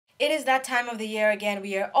It is that time of the year again.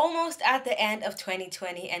 We are almost at the end of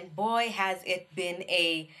 2020, and boy, has it been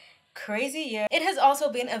a crazy year. It has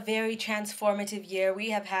also been a very transformative year.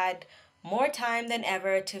 We have had more time than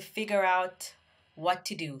ever to figure out what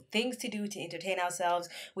to do, things to do to entertain ourselves.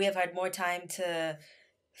 We have had more time to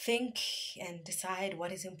think and decide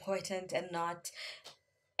what is important and not.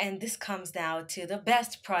 And this comes now to the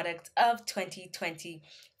best product of 2020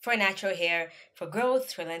 for natural hair, for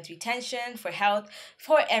growth, for length retention, for health,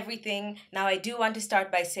 for everything. Now, I do want to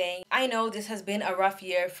start by saying I know this has been a rough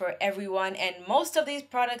year for everyone, and most of these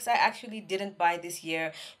products I actually didn't buy this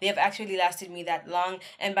year. They have actually lasted me that long,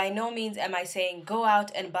 and by no means am I saying go out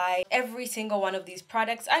and buy every single one of these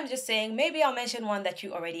products. I'm just saying maybe I'll mention one that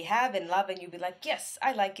you already have and love, and you'll be like, yes,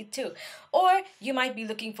 I like it too. Or you might be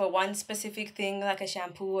looking for one specific thing like a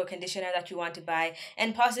shampoo or conditioner that you want to buy,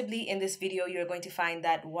 and possibly in this video you're going to find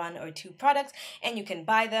that one or two products, and you can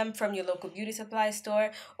buy them from your local beauty supply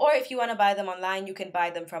store, or if you want to buy them online, you can buy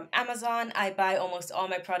them from Amazon. I buy almost all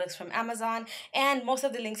my products from Amazon, and most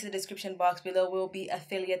of the links in the description box below will be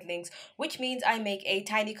affiliate links, which means I make a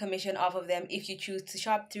tiny commission off of them if you choose to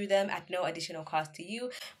shop through them at no additional cost to you.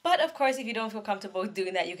 But of course, if you don't feel comfortable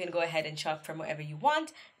doing that, you can go ahead and shop from wherever you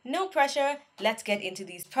want. No pressure. Let's get into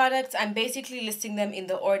these products. I'm basically listing them in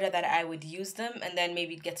the order that I would use them, and then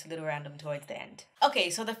maybe it gets a little random towards the end. Okay,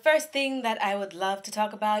 so the first thing that I would love to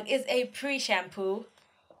talk about is a pre-shampoo,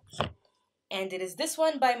 and it is this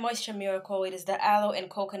one by Moisture Miracle. It is the aloe and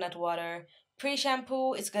coconut water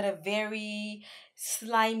pre-shampoo. It's got a very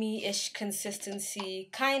slimy-ish consistency,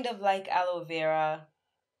 kind of like aloe vera,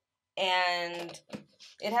 and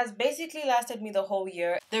it has basically lasted me the whole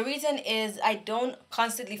year. The reason is I don't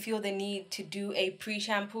constantly feel the need to do a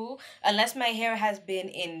pre-shampoo unless my hair has been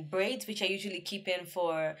in braids, which I usually keep in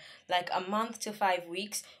for like a month to 5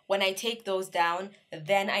 weeks. When I take those down,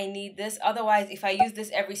 then I need this. Otherwise, if I use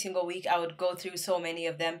this every single week, I would go through so many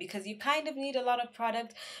of them because you kind of need a lot of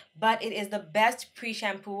product. But it is the best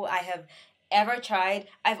pre-shampoo I have ever tried.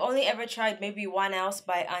 I've only ever tried maybe one else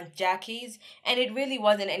by Aunt Jackie's, and it really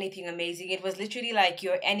wasn't anything amazing. It was literally like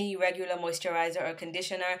your any regular moisturizer or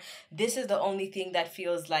conditioner. This is the only thing that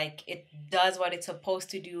feels like it does what it's supposed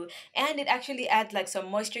to do, and it actually adds like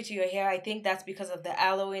some moisture to your hair. I think that's because of the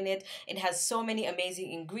aloe in it. It has so many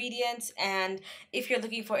amazing ingredients, and if you're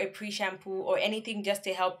looking for a pre-shampoo or anything just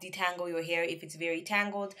to help detangle your hair if it's very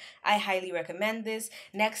tangled, I highly recommend this.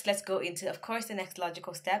 Next, let's go into, of course, the next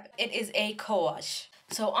logical step. It is a co-wash.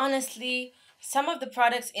 So honestly, some of the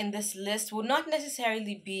products in this list will not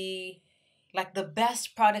necessarily be like the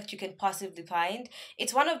best product you can possibly find.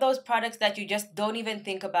 It's one of those products that you just don't even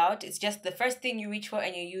think about. It's just the first thing you reach for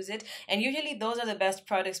and you use it. And usually those are the best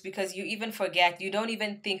products because you even forget. You don't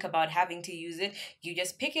even think about having to use it. You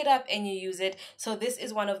just pick it up and you use it. So this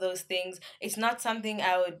is one of those things. It's not something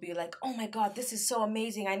I would be like, oh my God, this is so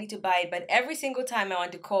amazing, I need to buy it. But every single time I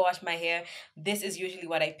want to co-wash my hair, this is usually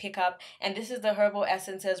what I pick up. And this is the Herbal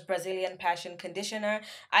Essences Brazilian Passion Conditioner.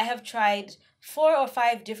 I have tried 4 or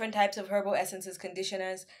 5 different types of herbal essences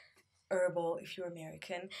conditioners, herbal if you're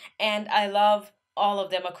American, and I love all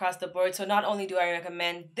of them across the board. So not only do I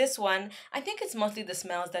recommend this one, I think it's mostly the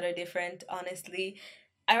smells that are different, honestly.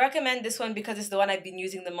 I recommend this one because it's the one I've been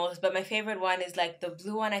using the most, but my favorite one is like the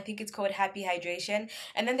blue one. I think it's called Happy Hydration.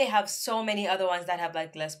 And then they have so many other ones that have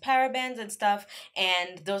like less parabens and stuff,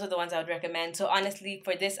 and those are the ones I would recommend. So honestly,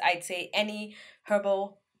 for this, I'd say any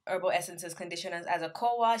herbal essences conditioners as a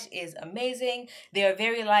co-wash is amazing. They are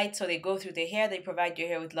very light, so they go through the hair. They provide your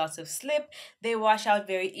hair with lots of slip. They wash out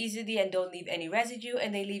very easily and don't leave any residue,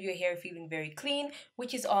 and they leave your hair feeling very clean,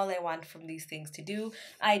 which is all I want from these things to do.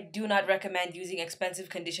 I do not recommend using expensive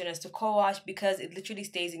conditioners to co-wash because it literally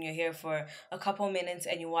stays in your hair for a couple minutes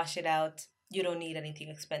and you wash it out. You don't need anything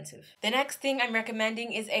expensive. The next thing I'm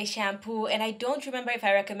recommending is a shampoo, and I don't remember if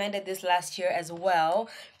I recommended this last year as well,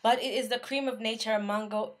 but it is the Cream of Nature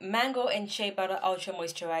Mango and Shea Butter Ultra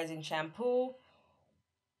Moisturizing Shampoo.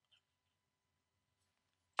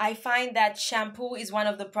 I find that shampoo is one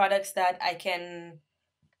of the products that I can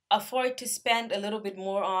afford to spend a little bit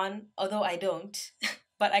more on, although I don't.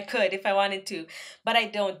 But I could if I wanted to. But I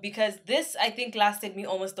don't because this I think lasted me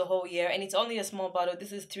almost the whole year, and it's only a small bottle.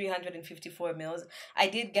 This is 354 mils. I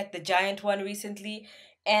did get the giant one recently,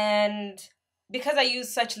 and because I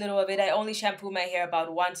use such little of it, I only shampoo my hair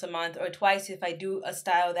about once a month or twice if I do a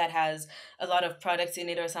style that has a lot of products in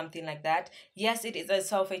it or something like that. Yes, it is a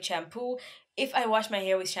sulfate shampoo. If I wash my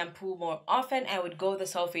hair with shampoo more often, I would go the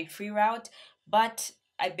sulfate-free route, but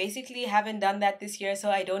I basically haven't done that this year,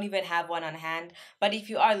 so I don't even have one on hand. But if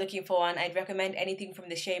you are looking for one, I'd recommend anything from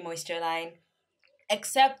the Shea Moisture line,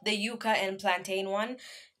 except the Yucca and Plantain one.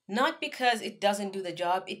 Not because it doesn't do the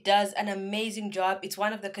job. It does an amazing job. It's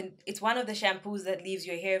one of the shampoos that leaves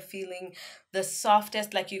your hair feeling the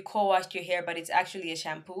softest, like you co-washed your hair, but it's actually a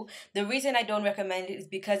shampoo. The reason I don't recommend it is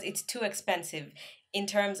because it's too expensive in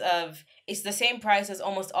terms of it's the same price as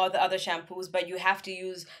almost all the other shampoos, but you have to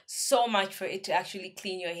use so much for it to actually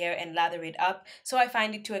clean your hair and lather it up. So I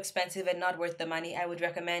find it too expensive and not worth the money. I would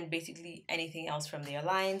recommend basically anything else from their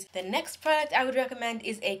lines. The next product I would recommend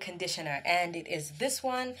is a conditioner, and it is this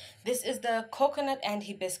one. This is the Coconut and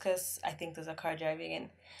Hibiscus. I think there's a car driving in.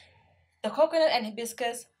 The Coconut and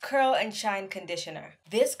Hibiscus Curl and Shine Conditioner.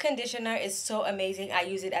 This conditioner is so amazing. I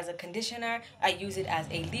use it as a conditioner. I use it as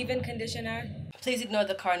a leave-in conditioner. Please ignore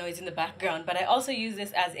the car noise in the background, but I also use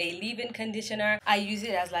this as a leave-in conditioner. I use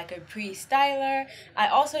it as like a pre-styler. I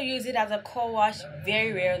also use it as a co-wash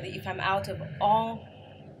very rarely if I'm out of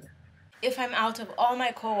all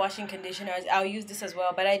my co-washing conditioners, I'll use this as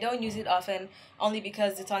well, but I don't use it often only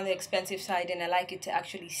because it's on the expensive side and I like it to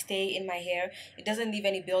actually stay in my hair. It doesn't leave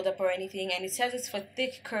any buildup or anything, and it says it's for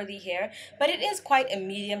thick, curly hair, but it is quite a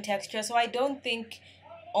medium texture, so I don't think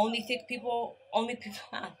thick people.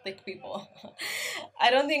 I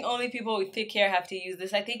don't think only people with thick hair have to use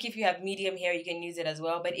this. I think if you have medium hair, you can use it as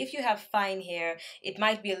well. But if you have fine hair, it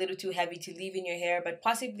might be a little too heavy to leave in your hair, but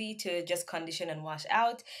possibly to just condition and wash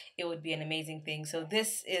out, it would be an amazing thing. So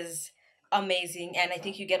this is amazing, and I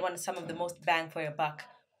think you get some of the most bang for your buck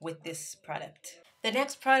with this product. The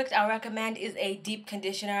next product I'll recommend is a deep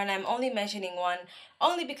conditioner, and I'm only mentioning one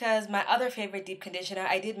only because my other favorite deep conditioner,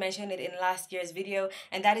 I did mention it in last year's video,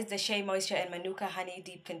 and that is the Shea Moisture and Manuka Honey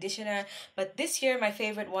Deep Conditioner. But this year, my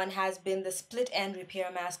favorite one has been the Split End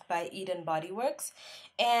Repair Mask by Eden Body Works.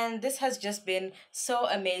 And this has just been so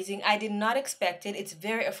amazing. I did not expect it. It's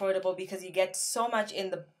very affordable because you get so much in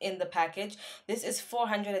the package. This is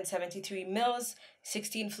 473 mils,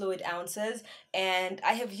 16 fluid ounces, and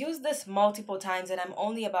I have used this multiple times and I'm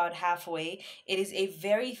only about halfway. It is a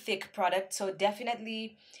very thick product, so definitely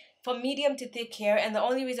for medium to thick hair. And the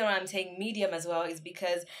only reason why I'm saying medium as well is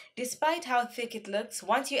because despite how thick it looks,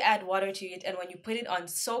 once you add water to it and when you put it on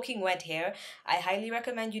soaking wet hair, I highly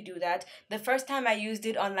recommend you do that. The first time I used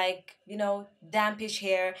it on dampish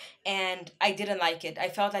hair, and I didn't like it. I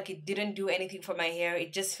felt like it didn't do anything for my hair.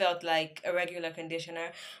 It just felt like a regular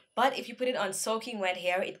conditioner. But if you put it on soaking wet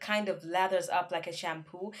hair, it kind of lathers up like a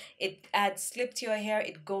shampoo. It adds slip to your hair.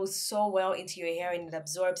 It goes so well into your hair and it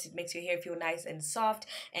absorbs. It makes your hair feel nice and soft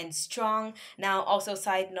and strong. Now, also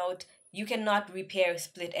side note, you cannot repair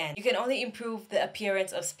split ends. You can only improve the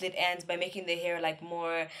appearance of split ends by making the hair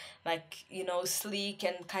more sleek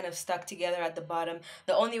and kind of stuck together at the bottom.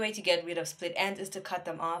 The only way to get rid of split ends is to cut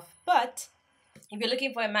them off. But if you're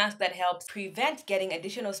looking for a mask that helps prevent getting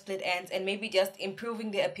additional split ends and maybe just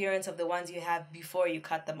improving the appearance of the ones you have before you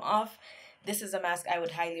cut them off, this is a mask I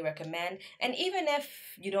would highly recommend. And even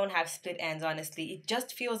if you don't have split ends, honestly, it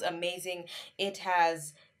just feels amazing. It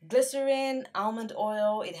has glycerin, almond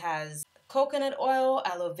oil, it has coconut oil,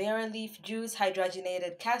 aloe vera leaf juice,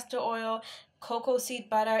 hydrogenated castor oil, cocoa seed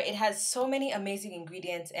butter. It has so many amazing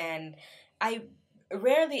ingredients, and I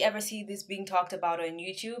rarely ever see this being talked about on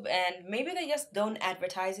YouTube, and maybe they just don't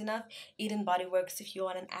advertise enough. Eden Body Works, if you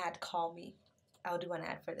want an ad, call me. I'll do an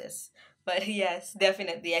ad for this. But yes,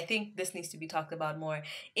 definitely, I think this needs to be talked about more.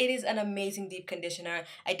 It is an amazing deep conditioner.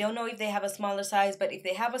 I don't know if they have a smaller size, but if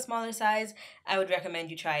they have a smaller size, I would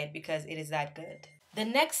recommend you try it because it is that good. The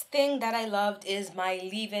next thing that I loved is my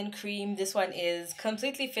leave-in cream. This one is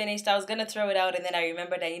completely finished. I was gonna throw it out and then I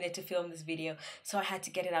remembered I needed to film this video, so I had to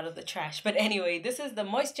get it out of the trash. But anyway, this is the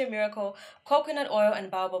Moisture Miracle Coconut Oil and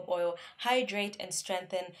Baobab Oil Hydrate and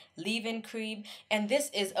Strengthen Leave-In Cream. And this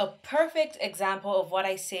is a perfect example of what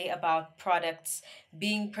I say about products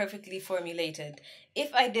being perfectly formulated.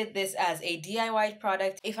 If I did this as a DIY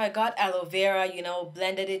product, if I got aloe vera,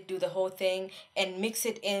 blended it, do the whole thing, and mix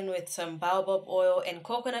it in with some baobab oil and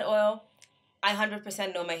coconut oil, I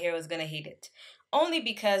 100% know my hair was gonna hate it. Only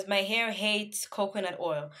because my hair hates coconut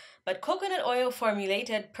oil. But coconut oil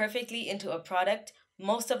formulated perfectly into a product,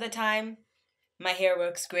 most of the time, my hair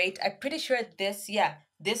works great. I'm pretty sure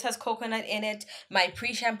this has coconut in it. My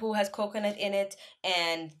pre-shampoo has coconut in it.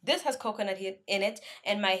 And this has coconut in it.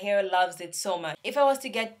 And my hair loves it so much. If I was to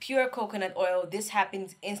get pure coconut oil, this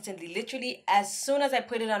happens instantly. Literally, as soon as I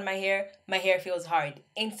put it on my hair feels hard.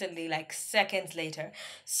 Instantly, like seconds later.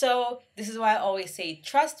 So this is why I always say,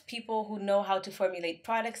 trust people who know how to formulate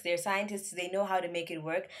products. They're scientists. They know how to make it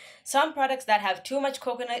work. Some products that have too much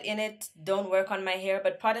coconut in it don't work on my hair.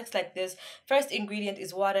 But products like this, first ingredient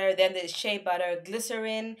is water, then there's shea butter,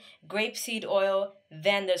 glycerin, grapeseed oil,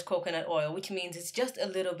 then there's coconut oil, which means it's just a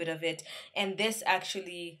little bit of it. And this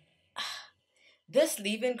actually, This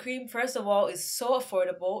leave-in cream, first of all, is so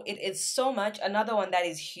affordable. It is so much. Another one that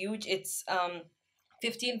is huge. It's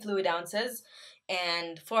 15 fluid ounces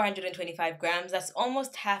and 425 grams. That's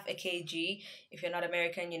almost half a kg. If you're not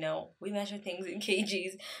American, you know, we measure things in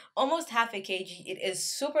kgs. Almost half a kg. It is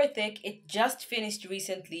super thick. It just finished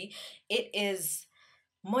recently. It is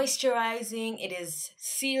moisturizing. It is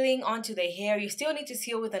sealing onto the hair. You still need to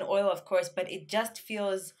seal with an oil, of course, but it just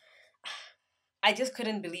feels, I just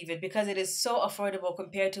couldn't believe it because it is so affordable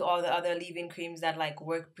compared to all the other leave-in creams that like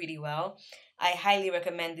work pretty well. I highly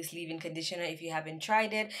recommend this leave-in conditioner if you haven't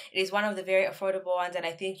tried it. It is one of the very affordable ones, and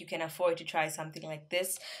I think you can afford to try something like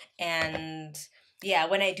this. And yeah,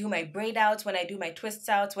 when I do my braid outs, when I do my twists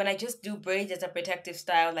outs, when I just do braids as a protective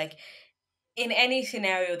style, like in any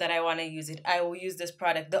scenario that I want to use it, I will use this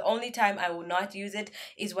product. The only time I will not use it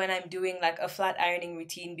is when I'm doing like a flat ironing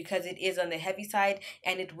routine because it is on the heavy side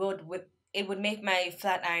and it would make my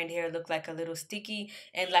flat ironed hair look like a little sticky.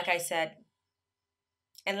 And like I said,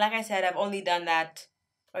 I've only done that,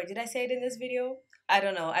 or did I say it in this video? I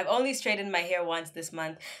don't know. I've only straightened my hair once this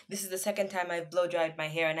month. This is the second time I've blow dried my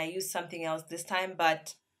hair, and I used something else this time.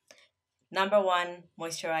 But number one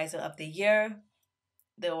moisturizer of the year,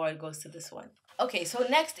 the award goes to this one. Okay, so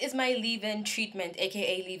next is my leave-in treatment,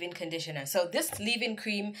 aka leave-in conditioner. So this leave-in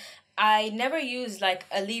cream, I never use like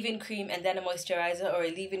a leave-in cream and then a moisturizer, or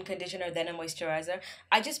a leave-in conditioner then a moisturizer.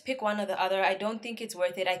 I just pick one or the other. I don't think it's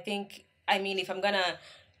worth it. I mean, if I'm gonna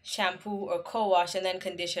shampoo or co-wash and then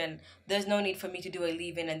condition, there's no need for me to do a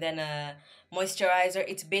leave-in and then a moisturizer.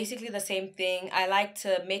 It's basically the same thing. I like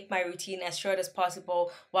to make my routine as short as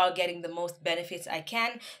possible while getting the most benefits I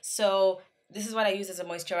can. So this is what I use as a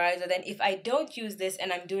moisturizer. Then if I don't use this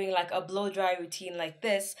and I'm doing like a blow dry routine like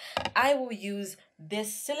this, I will use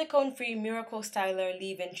this silicone free Miracle Styler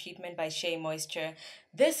leave-in treatment by Shea Moisture.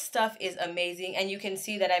 This stuff is amazing, and you can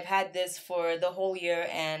see that I've had this for the whole year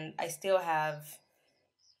and I still have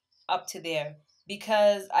up to there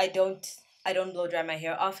because I don't blow dry my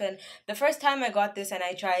hair often. The first time I got this and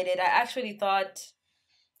I tried it, I actually thought,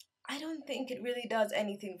 I don't think it really does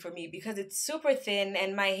anything for me because it's super thin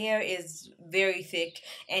and my hair is very thick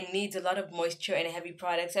and needs a lot of moisture and heavy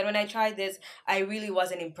products. And when I tried this, I really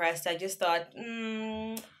wasn't impressed. I just thought,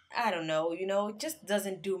 I don't know, it just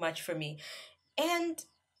doesn't do much for me. And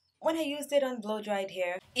when I used it on blow dried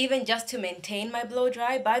hair, even just to maintain my blow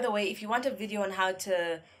dry, by the way, if you want a video on how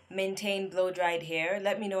to maintain blow dried hair,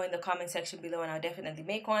 let me know in the comment section below and I'll definitely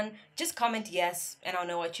make one. Just comment yes and I'll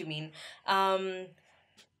know what you mean.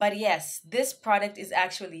 But yes, this product is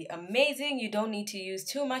actually amazing. You don't need to use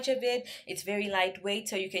too much of it. It's very lightweight,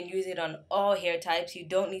 so you can use it on all hair types. You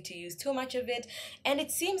don't need to use too much of it. And it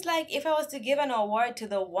seems like if I was to give an award to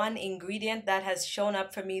the one ingredient that has shown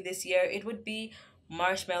up for me this year, it would be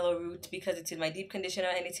marshmallow root, because it's in my deep conditioner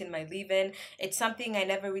and it's in my leave-in. It's something I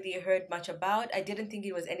never really heard much about. I didn't think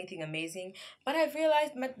it was anything amazing, but I've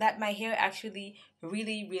realized that my hair actually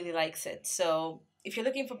really, really likes it. So if you're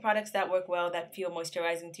looking for products that work well, that feel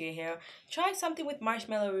moisturizing to your hair, try something with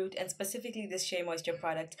marshmallow root, and specifically this Shea Moisture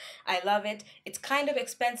product. I love it. It's kind of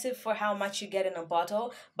expensive for how much you get in a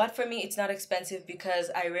bottle, but for me it's not expensive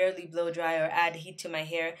because I rarely blow dry or add heat to my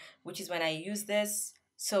hair, which is when I use this,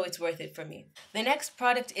 so it's worth it for me. The next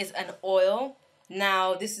product is an oil.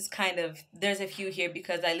 Now, this is there's a few here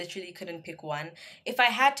because I literally couldn't pick one. If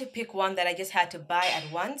I had to pick one that I just had to buy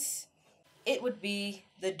at once, it would be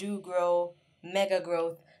the Do Grow Mega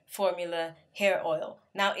Growth Formula Hair Oil.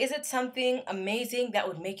 Now, is it something amazing that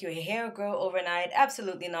would make your hair grow overnight?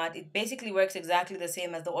 Absolutely not. It basically works exactly the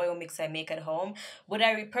same as the oil mix I make at home. Would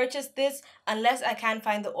I repurchase this? Unless I can't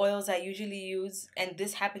find the oils I usually use and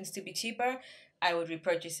this happens to be cheaper, I would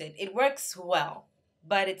repurchase it. It works well,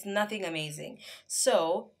 but it's nothing amazing.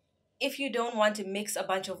 So, if you don't want to mix a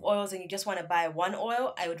bunch of oils and you just want to buy one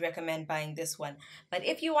oil, I would recommend buying this one. But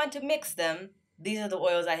if you want to mix them, these are the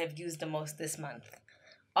oils I have used the most this month.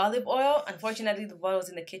 Olive oil, unfortunately the bottle's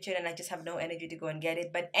in the kitchen and I just have no energy to go and get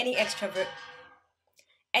it, but any extra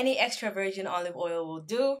virgin olive oil will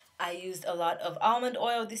do. I used a lot of almond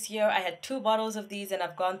oil this year. I had 2 bottles of these and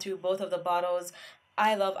I've gone through both of the bottles.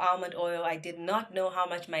 I love almond oil. I did not know how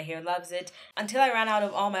much my hair loves it until I ran out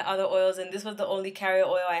of all my other oils, and this was the only carrier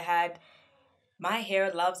oil I had. My hair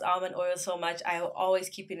loves almond oil so much. I always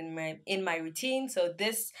keep it in my routine. So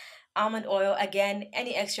this almond oil, again,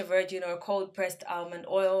 any extra virgin or cold pressed almond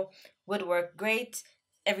oil would work great.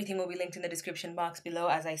 Everything will be linked in the description box below,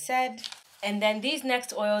 as I said. And then these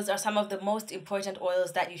next oils are some of the most important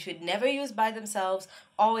oils that you should never use by themselves.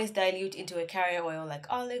 Always dilute into a carrier oil like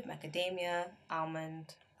olive, macadamia,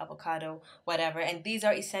 almond, avocado, whatever. And these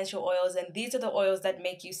are essential oils, and these are the oils that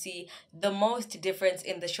make you see the most difference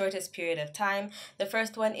in the shortest period of time. The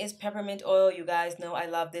first one is peppermint oil. You guys know I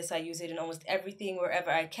love this. I use it in almost everything wherever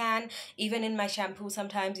I can, even in my shampoo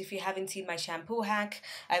sometimes. If you haven't seen my shampoo hack,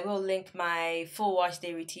 I will link my full wash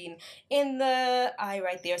day routine in the eye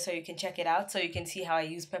right there so you can check it out, so you can see how I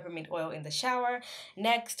use peppermint oil in the shower.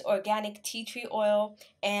 Next, organic tea tree oil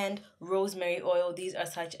and rosemary oil. These are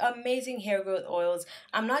such amazing hair growth oils.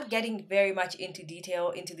 I'm not getting very much into detail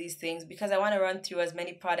into these things because I want to run through as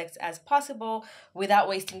many products as possible without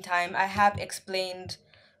wasting time. I have explained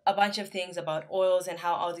a bunch of things about oils and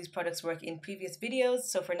how all these products work in previous videos.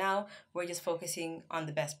 So for now, we're just focusing on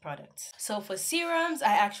the best products. So for serums,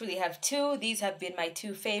 I actually have two. These have been my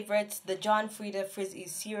two favorites, the John Frieda Frizz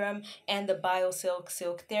Ease Serum and the BioSilk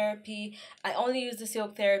Silk Therapy. I only use the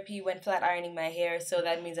Silk Therapy when flat ironing my hair, so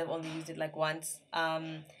that means I've only used it like once.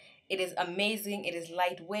 It is amazing. It is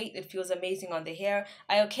lightweight. It feels amazing on the hair.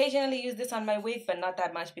 I occasionally use this on my wig, but not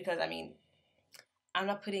that much because, I mean, I'm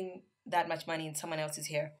not putting that much money in someone else's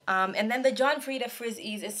hair. And then the John Frieda Frizz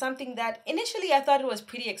Ease is something that initially I thought it was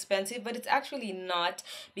pretty expensive, but it's actually not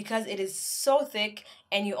because it is so thick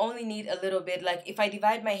and you only need a little bit. Like if I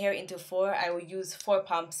divide my hair into four, I will use 4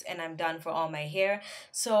 pumps and I'm done for all my hair.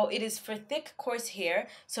 So it is for thick, coarse hair.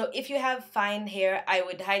 So if you have fine hair, I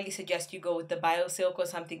would highly suggest you go with the BioSilk or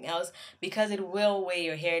something else because it will weigh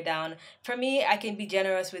your hair down. For me, I can be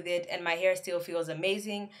generous with it and my hair still feels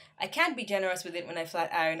amazing. I can't be generous with it when I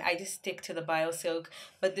flat iron. I just stick to the BioSilk,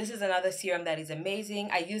 but this is another serum that is amazing.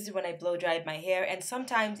 I use it when I blow dried my hair, and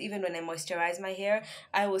sometimes even when I moisturize my hair,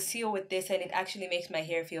 I will seal with this, and it actually makes my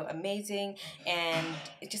hair feel amazing, and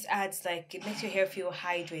it just adds, like, it makes your hair feel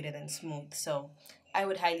hydrated and smooth. So I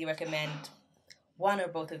would highly recommend one or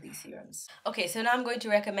both of these serums. Okay, so now I'm going to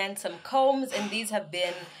recommend some combs, and these have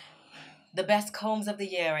been the best combs of the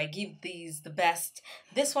year. I give these the best.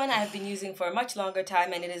 This one I have been using for a much longer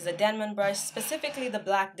time, and it is a Denman brush, specifically the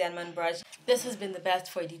black Denman brush. This has been the best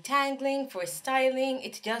for detangling, for styling.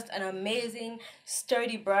 It's just an amazing,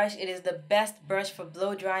 sturdy brush. It is the best brush for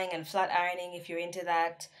blow drying and flat ironing if you're into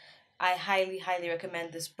that. I highly, highly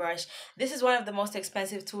recommend this brush. This is one of the most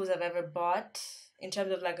expensive tools I've ever bought in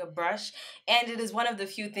terms of like a brush, and it is one of the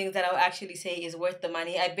few things that I'll actually say is worth the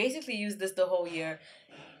money. I basically used this the whole year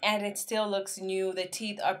and it still looks new. The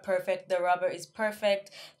teeth are perfect, the rubber is perfect,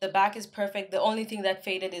 the back is perfect. The only thing that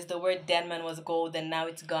faded is the word Denman was gold and now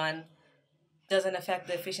it's gone. Doesn't affect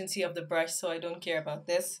the efficiency of the brush, so I don't care about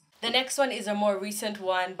this. The next one is a more recent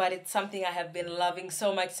one, but it's something I have been loving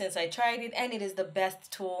so much since I tried it, and it is the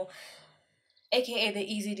best tool, aka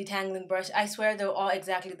the Easy Detangling Brush. I swear they're all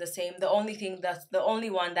exactly the same. The only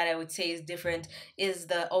one that I would say is different is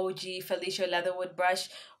the OG Felicia Leatherwood brush,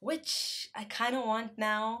 which I kind of want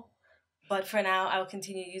now. But for now, I'll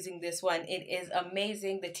continue using this one. It is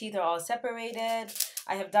amazing. The teeth are all separated.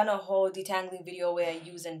 I have done a whole detangling video where I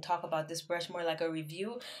use and talk about this brush more like a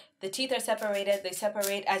review. The teeth are separated. They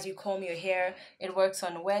separate as you comb your hair. It works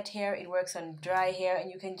on wet hair. It works on dry hair. And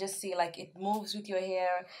you can just see like it moves with your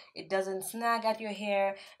hair. It doesn't snag at your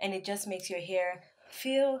hair. And it just makes your hair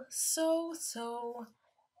feel so, so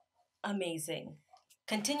amazing.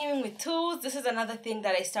 Continuing with tools, this is another thing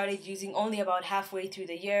that I started using only about halfway through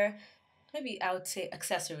the year. Maybe I would say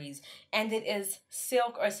accessories, and it is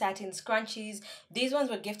silk or satin scrunchies. These ones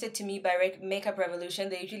were gifted to me by Makeup Revolution.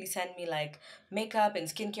 They usually send me like makeup and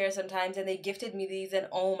skincare sometimes, and they gifted me these, and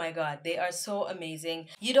oh my god, they are so amazing.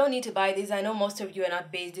 You don't need to buy these. I know most of you are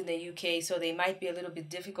not based in the UK, so they might be a little bit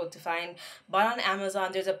difficult to find, but on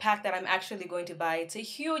Amazon there's a pack that I'm actually going to buy. It's a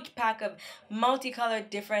huge pack of multicolored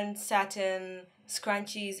different satin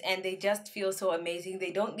scrunchies, and they just feel so amazing.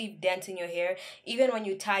 They don't leave dents in your hair. Even when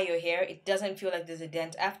you tie your hair, it doesn't feel like there's a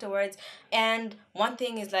dent afterwards. And one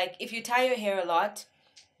thing is, like, if you tie your hair a lot,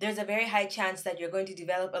 there's a very high chance that you're going to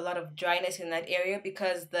develop a lot of dryness in that area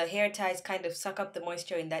because the hair ties kind of suck up the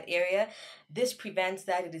moisture in that area. This prevents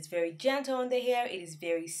that. It is very gentle on the hair. It is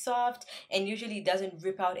very soft and usually doesn't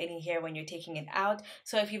rip out any hair when you're taking it out.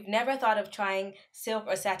 So if you've never thought of trying silk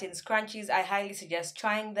or satin scrunchies, I highly suggest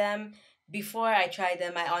trying them. Before I tried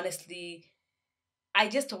them, I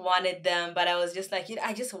just wanted them, but I was just like,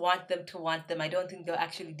 I just want them to want them. I don't think they'll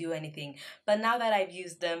actually do anything. But now that I've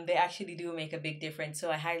used them, they actually do make a big difference, so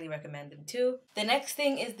I highly recommend them too. The next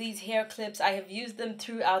thing is these hair clips. I have used them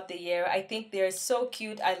throughout the year. I think they're so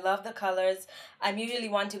cute. I love the colors. I'm usually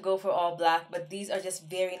one to go for all black, but these are just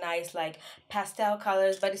very nice, like pastel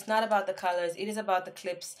colors. But it's not about the colors. It is about the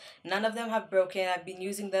clips. None of them have broken. I've been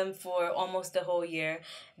using them for almost the whole year.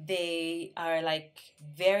 They are like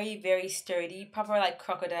very, very sturdy, proper like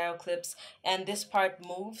crocodile clips, and this part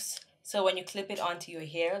moves. So when you clip it onto your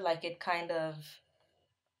hair, like it kind of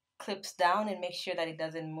clips down and make sure that it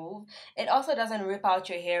doesn't move. It also doesn't rip out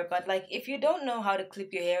your hair, but like if you don't know how to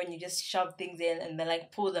clip your hair and you just shove things in and then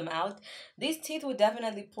like pull them out, these teeth will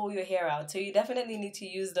definitely pull your hair out. So you definitely need to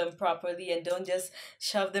use them properly and don't just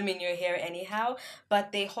shove them in your hair anyhow.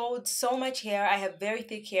 But they hold so much hair. I have very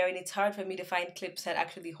thick hair and it's hard for me to find clips that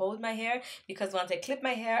actually hold my hair, because once I clip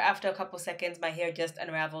my hair, after a couple seconds my hair just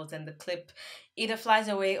unravels and the clip either flies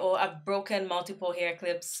away, or I've broken multiple hair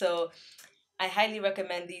clips. So I highly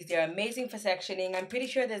recommend these. They're amazing for sectioning. I'm pretty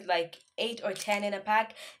sure there's like 8 or 10 in a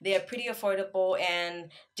pack. They are pretty affordable,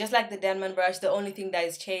 and just like the Denman brush, the only thing that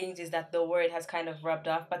is changed is that the word has kind of rubbed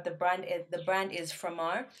off. But the brand is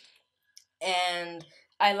Framar, and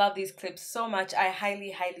I love these clips so much. I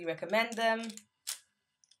highly recommend them.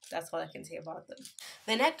 That's all I can say about them.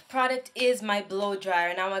 The next product is my blow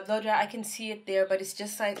dryer. Now my blow dryer, I can see it there, but it's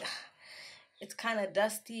just like it's kind of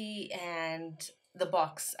dusty, and the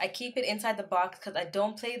box. I keep it inside the box because I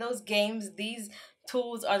don't play those games. These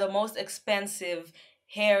tools are the most expensive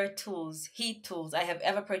hair tools, heat tools I have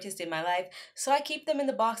ever purchased in my life. So I keep them in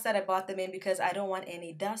the box that I bought them in because I don't want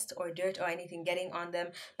any dust or dirt or anything getting on them.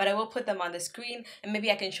 But I will put them on the screen and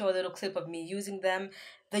maybe I can show a little clip of me using them.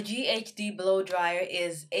 The GHD blow dryer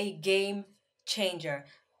is a game changer.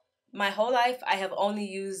 My whole life, I have only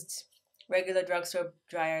used regular drugstore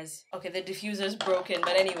dryers. Okay, the diffuser's broken,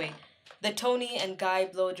 but anyway, the Tony and Guy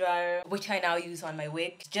blow dryer, which I now use on my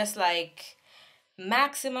wig, just like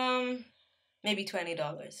maximum maybe $20.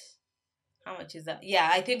 How much is that?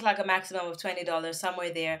 Yeah, I think like a maximum of $20,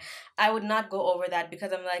 somewhere there. I would not go over that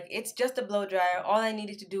because I'm like, it's just a blow dryer. All I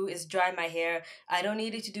needed to do is dry my hair. I don't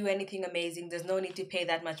need it to do anything amazing. There's no need to pay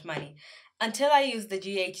that much money. Until I use the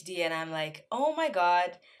GHD and I'm like, oh my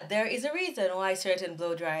God, there is a reason why certain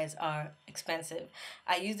blow dryers are expensive.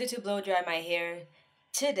 I used it to blow dry my hair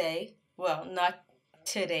today. Well, not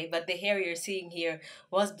today, but the hair you're seeing here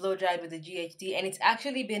was blow dried with the GHD, and it's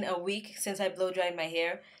actually been a week since I blow dried my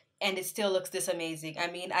hair, and it still looks this amazing.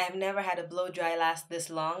 I mean, I have never had a blow dry last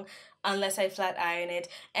this long unless I flat iron it,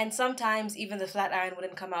 and sometimes even the flat iron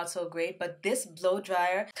wouldn't come out so great, but this blow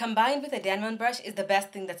dryer combined with a Denman brush is the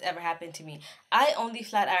best thing that's ever happened to me. I only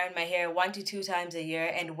flat iron my hair 1 to 2 times a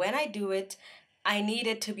year, and when I do it, I need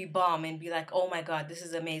it to be bomb and be like, oh my God, this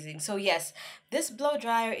is amazing. So yes, this blow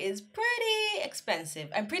dryer is pretty expensive.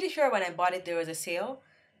 I'm pretty sure when I bought it, there was a sale.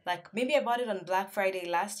 Like maybe I bought it on Black Friday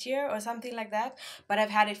last year or something like that. But I've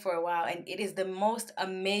had it for a while and it is the most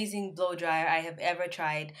amazing blow dryer I have ever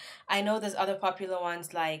tried. I know there's other popular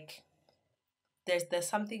ones like there's the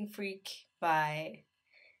Something Freak by,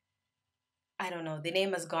 I don't know, the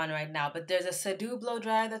name is gone right now, but there's a Sadu blow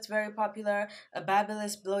dryer that's very popular, a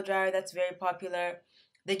Babyliss blow dryer that's very popular.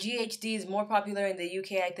 The GHD is more popular in the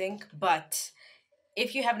UK, I think, but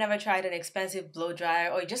if you have never tried an expensive blow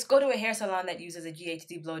dryer, or just go to a hair salon that uses a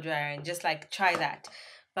GHD blow dryer and just like try that.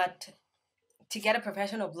 But to get a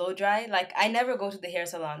professional blow dry, like I never go to the hair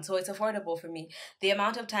salon, so it's affordable for me. The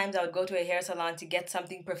amount of times I would go to a hair salon to get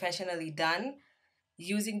something professionally done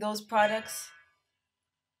using those products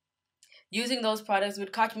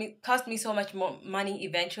would cost me so much more money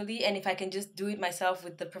eventually, and if I can just do it myself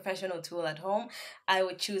with the professional tool at home, I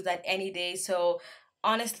would choose that any day. So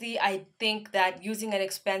honestly, I think that using an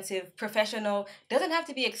expensive professional, doesn't have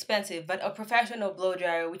to be expensive, but a professional blow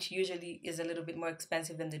dryer, which usually is a little bit more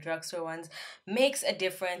expensive than the drugstore ones, makes a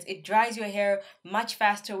difference. It dries your hair much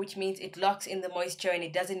faster, which means it locks in the moisture and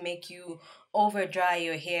it doesn't make you over dry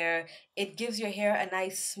your hair. It gives your hair a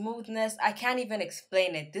nice smoothness. I can't even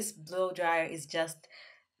explain it. This blow dryer is just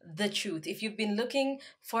the truth. If you've been looking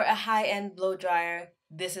for a high-end blow dryer,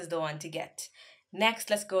 this is the one to get. Next,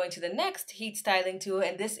 let's go into the next heat styling tool,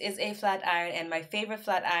 and this is a flat iron, and my favorite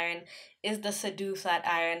flat iron is the Sadu flat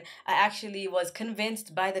iron. I actually was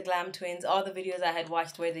convinced by the Glam Twins, all the videos I had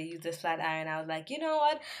watched where they used this flat iron. I was like, you know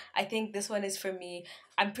what? I think this one is for me.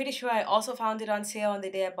 I'm pretty sure I also found it on sale on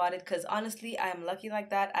the day I bought it, because honestly, I am lucky like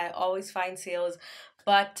that. I always find sales,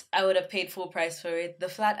 but I would have paid full price for it. The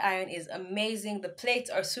flat iron is amazing. The plates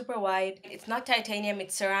are super wide. It's not titanium,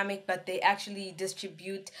 it's ceramic, but they actually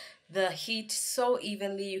distribute the heat so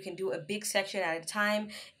evenly. You can do a big section at a time.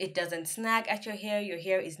 It doesn't snag at your hair. Your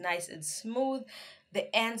hair is nice and smooth.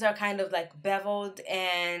 The ends are kind of like beveled,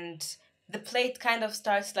 and the plate kind of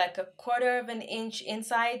starts like a 1/4 inch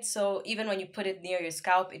inside, so even when you put it near your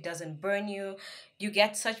scalp, it doesn't burn you. You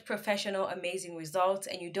get such professional, amazing results,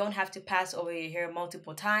 and you don't have to pass over your hair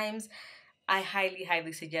multiple times. I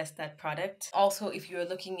highly suggest that product. Also, if you're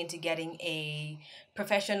looking into getting a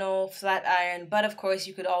professional flat iron, but of course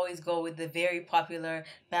you could always go with the very popular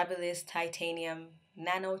Babyliss titanium,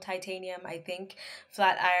 nano titanium, I think,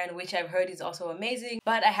 flat iron, which I've heard is also amazing,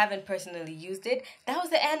 but I haven't personally used it. That was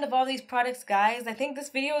the end of all these products, guys. I think this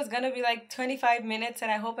video is gonna be like 25 minutes, and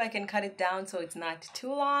I hope I can cut it down so it's not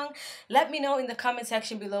too long. Let me know in the comment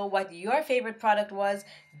section below what your favorite product was.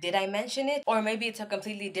 Did I mention it? Or maybe it's a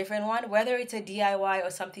completely different one. Whether it's a DIY or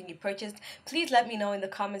something you purchased, please let me know in the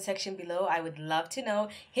comment section below. I would love to know.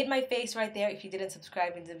 Hit my face right there if you didn't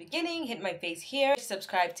subscribe in the beginning. Hit my face here.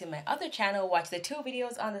 Subscribe to my other channel. Watch the 2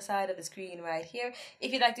 videos on the side of the screen right here.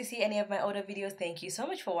 If you'd like to see any of my older videos, thank you so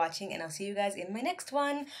much for watching, and I'll see you guys in my next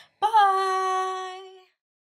one. Bye!